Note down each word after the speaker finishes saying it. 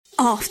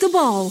Off the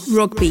Ball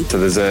Rugby. So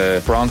there's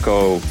a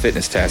Bronco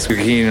fitness test.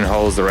 Keenan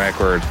holds the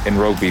record in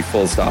rugby,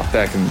 full stop.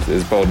 Second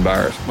is Bowden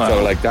Barrett. Wow.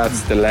 So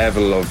that's the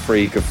level of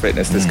freak of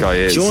fitness this guy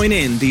is. Join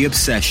in the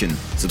obsession.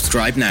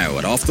 Subscribe now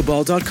at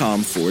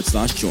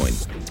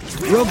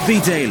offtheball.com/join.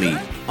 Rugby Daily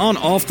on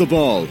Off the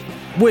Ball.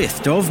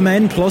 With Dove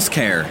Men Plus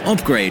Care.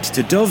 Upgrade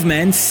to Dove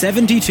Men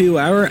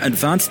 72-hour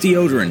advanced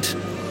deodorant.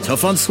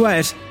 Tough on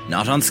sweat,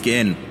 not on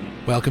skin.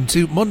 Welcome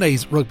to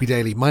Monday's Rugby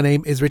Daily. My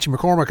name is Richie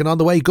McCormack, and on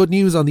the way, good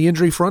news on the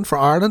injury front for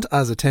Ireland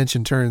as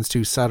attention turns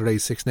to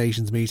Saturday's Six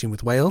Nations meeting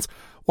with Wales.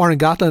 Warren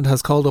Gatland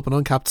has called up an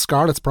uncapped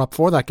Scarlets prop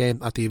for that game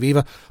at the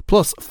Aviva,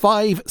 plus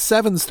 5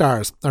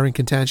 7-stars are in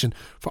contention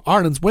for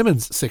Ireland's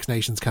Women's Six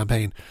Nations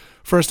campaign.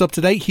 First up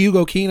today,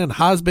 Hugo Keenan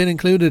has been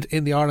included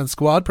in the Ireland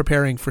squad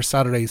preparing for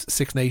Saturday's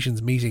Six Nations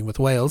meeting with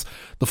Wales.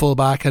 The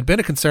fullback had been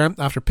a concern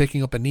after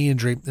picking up a knee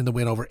injury in the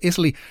win over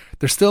Italy.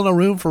 There's still no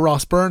room for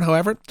Ross Byrne,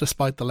 however,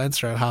 despite the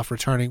Leinster at half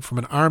returning from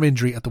an arm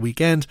injury at the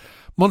weekend.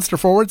 Munster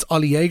forwards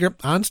Ollie Jaeger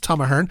and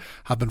Tom Ahern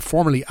have been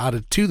formally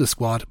added to the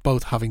squad,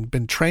 both having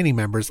been training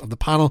members of the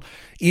panel.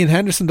 Ian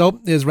Henderson, though,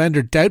 is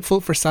rendered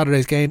doubtful for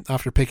Saturday's game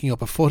after picking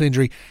up a foot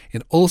injury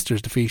in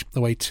Ulster's defeat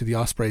away to the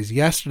Ospreys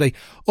yesterday.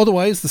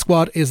 Otherwise, the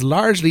squad is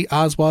largely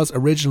as was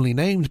originally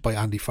named by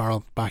Andy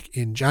Farrell back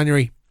in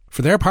January.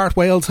 For their part,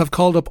 Wales have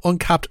called up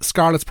uncapped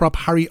Scarlets prop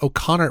Harry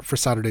O'Connor for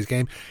Saturday's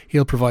game.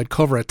 He'll provide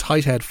cover at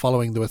tight head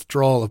following the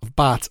withdrawal of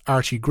Bats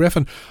Archie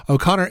Griffin.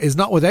 O'Connor is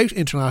not without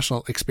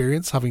international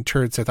experience, having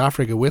toured South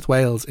Africa with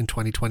Wales in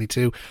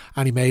 2022,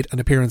 and he made an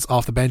appearance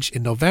off the bench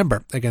in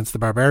November against the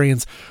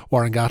Barbarians.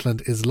 Warren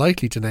Gatland is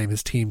likely to name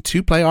his team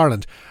to play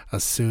Ireland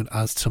as soon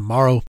as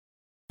tomorrow.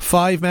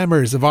 5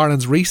 members of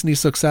Ireland's recently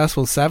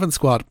successful 7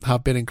 squad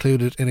have been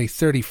included in a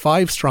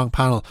 35-strong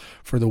panel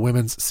for the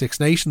Women's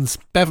Six Nations.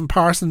 Bevan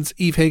Parsons,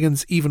 Eve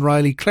Higgins, Evan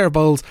Riley, Claire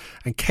Bowles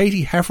and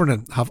Katie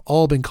Heffernan have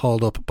all been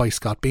called up by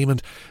Scott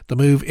Beamond. The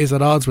move is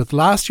at odds with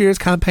last year's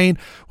campaign,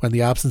 when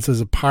the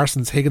absences of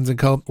Parsons, Higgins and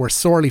co were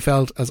sorely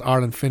felt as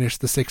Ireland finished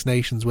the Six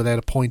Nations without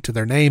a point to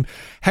their name.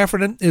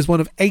 Heffernan is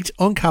one of 8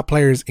 uncapped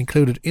players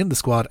included in the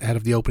squad ahead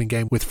of the opening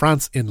game with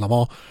France in Le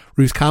Mans.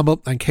 Ruth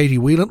Campbell and Katie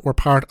Whelan were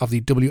part of the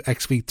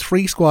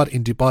WXV3 squad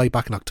in Dubai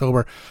back in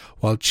October,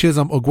 while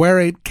Chisholm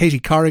Oguere, Katie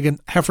Corrigan,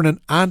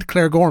 Heffernan and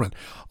Claire Gorman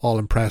all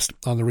impressed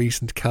on the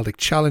recent Celtic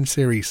Challenge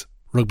series.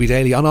 Rugby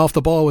Daily on Off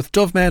the Ball with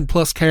Dove Men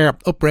Plus Care.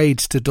 Upgrade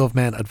to Dove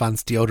Men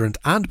Advanced Deodorant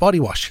and Body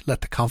Wash.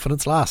 Let the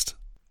confidence last.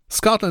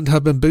 Scotland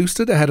have been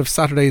boosted ahead of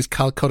Saturday's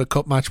Calcutta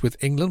Cup match with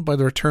England by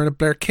the return of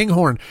Blair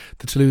Kinghorn.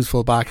 The Toulouse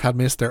fullback had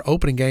missed their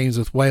opening games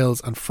with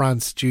Wales and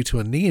France due to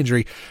a knee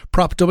injury.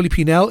 Prop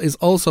WP Nell is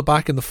also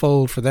back in the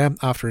fold for them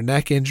after a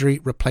neck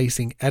injury,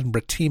 replacing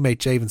Edinburgh teammate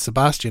Javen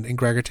Sebastian in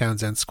Gregor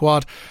Townsend's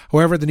squad.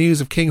 However, the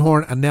news of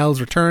Kinghorn and Nell's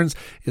returns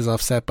is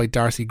offset by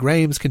Darcy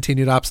Graham's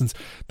continued absence.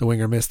 The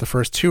winger missed the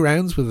first 2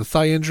 rounds with a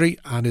thigh injury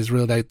and is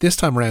ruled out this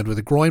time around with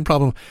a groin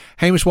problem.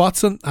 Hamish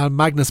Watson and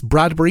Magnus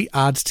Bradbury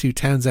adds to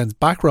Townsend's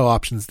back row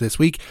options this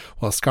week,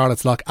 while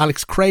Scarlets lock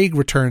Alex Craig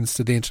returns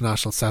to the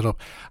international setup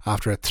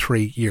after a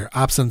 3-year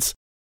absence.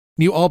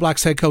 New All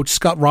Blacks head coach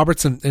Scott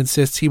Robertson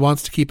insists he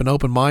wants to keep an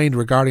open mind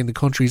regarding the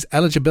country's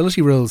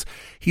eligibility rules.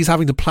 He's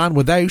having to plan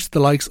without the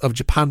likes of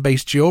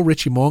Japan-based duo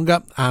Richie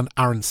McCormack and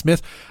Aaron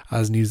Smith,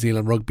 as New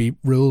Zealand Rugby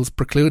rules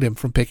preclude him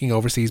from picking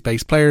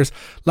overseas-based players.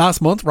 Last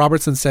month,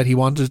 Robertson said he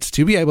wanted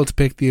to be able to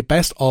pick the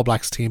best All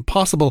Blacks team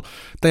possible.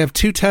 They have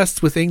 2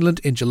 tests with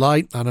England in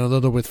July and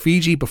another with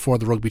Fiji before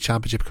the Rugby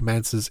Championship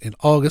commences in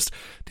August.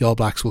 The All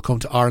Blacks will come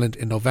to Ireland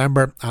in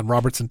November, and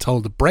Robertson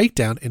told The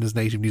Breakdown in his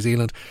native New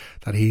Zealand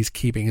that he's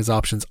keeping his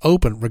options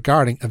open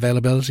regarding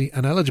availability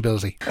and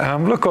eligibility.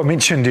 Look, I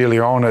mentioned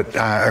earlier on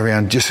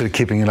around just sort of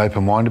keeping an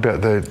open mind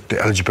about the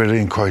eligibility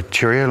and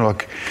criteria.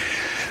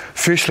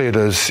 Firstly, it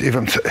is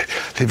even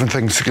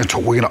things we're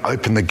going to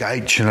open the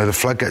gates, the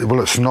floodgate. Well,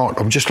 it's not.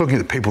 I'm just looking at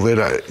the people that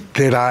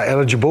are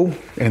eligible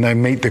and they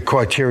meet the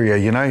criteria.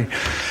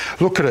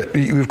 Look at it.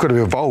 We've got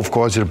to evolve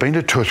guys that have been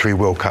to 2 or 3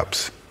 World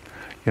Cups.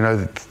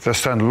 They're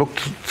starting to look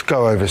to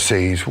go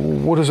overseas.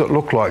 What does it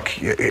look like?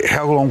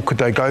 How long could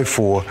they go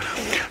for?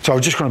 So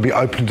I'm just going to be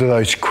open to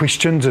those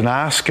questions and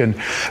ask. And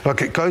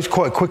it goes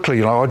quite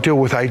quickly. I deal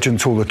with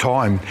agents all the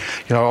time.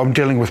 I'm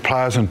dealing with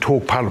players and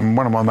talk.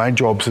 One of my main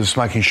jobs is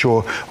making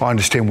sure I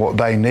understand what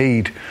they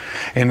need.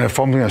 And if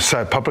I'm going to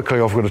say it publicly,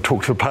 I've got to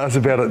talk to the players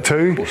about it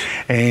too,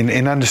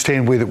 and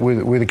understand where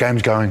the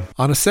game's going.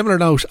 On a similar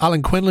note,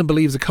 Alan Quinlan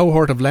believes a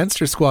cohort of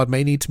Leinster squad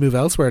may need to move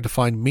elsewhere to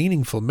find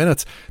meaningful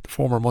minutes. The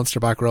former Munster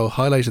back row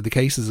highlighted the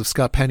cases of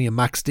Scott Penny and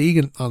Max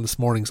Deegan on this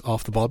morning's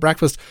Off the Ball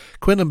breakfast.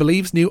 Quinlan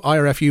believes new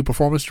IRFU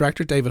performance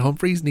director David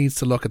Humphreys needs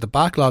to look at the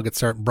backlog at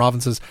certain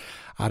provinces,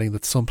 adding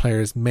that some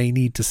players may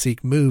need to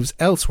seek moves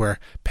elsewhere,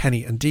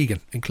 Penny and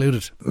Deegan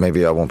included.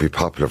 Maybe I won't be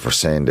popular for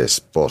saying this,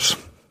 but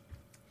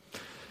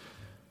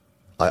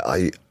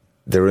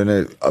they're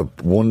in a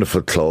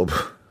wonderful club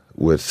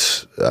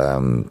with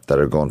that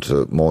are going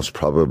to most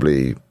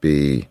probably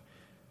be,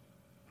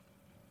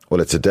 well,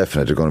 it's a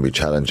definite they're going to be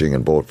challenging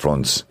in both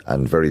fronts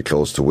and very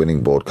close to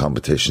winning both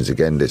competitions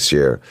again this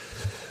year.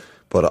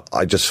 But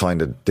I just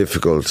find it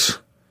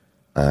difficult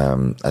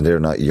And they're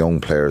not young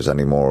players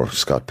anymore,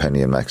 Scott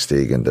Penny and Max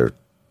Deegan. They're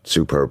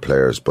superb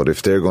players. But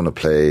if they're going to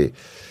play,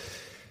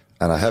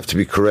 and I have to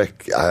be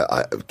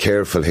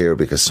careful here,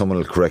 because someone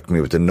will correct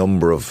me with the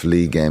number of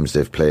league games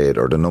they've played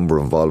or the number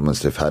of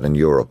involvements they've had in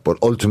Europe. But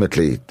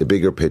ultimately, the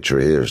bigger picture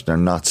here is they're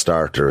not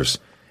starters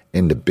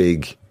in the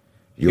big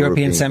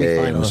European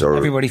semi-finals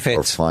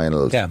or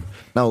finals. Yeah.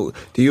 Now,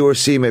 the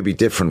URC may be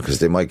different because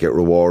they might get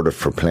rewarded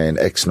for playing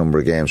X number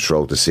of games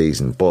throughout the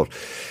season, but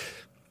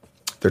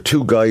they're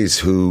two guys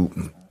who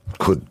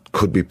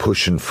could be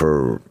pushing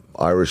for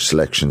Irish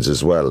selections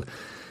as well,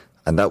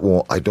 and that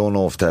won't. I don't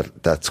know if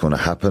that's going to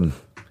happen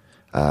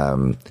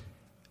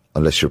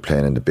unless you're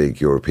playing in the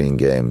big European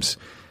games.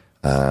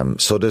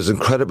 So there's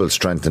incredible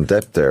strength and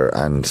depth there,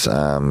 and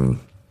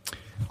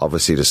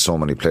obviously there's so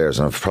many players,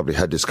 and I've probably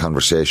had this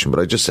conversation, but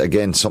I just,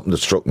 again, something that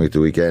struck me the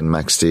weekend,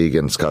 Max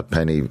Deegan, Scott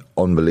Penny,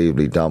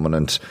 unbelievably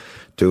dominant,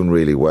 doing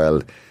really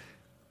well.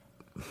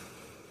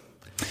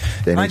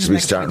 They need to be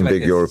starting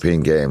big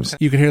European games.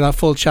 You can hear that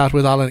full chat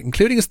with Alan,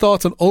 including his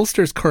thoughts on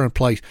Ulster's current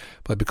plight,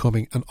 by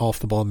becoming an Off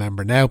the Ball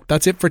member now.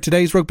 That's it for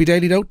today's Rugby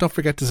Daily note. Don't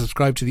forget to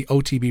subscribe to the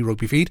OTB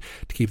Rugby feed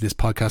to keep this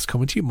podcast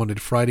coming to you Monday to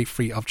Friday,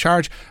 free of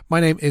charge. My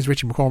name is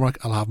Richie McCormack.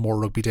 I'll have more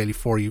Rugby Daily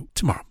for you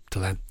tomorrow.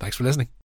 Till then, thanks for listening.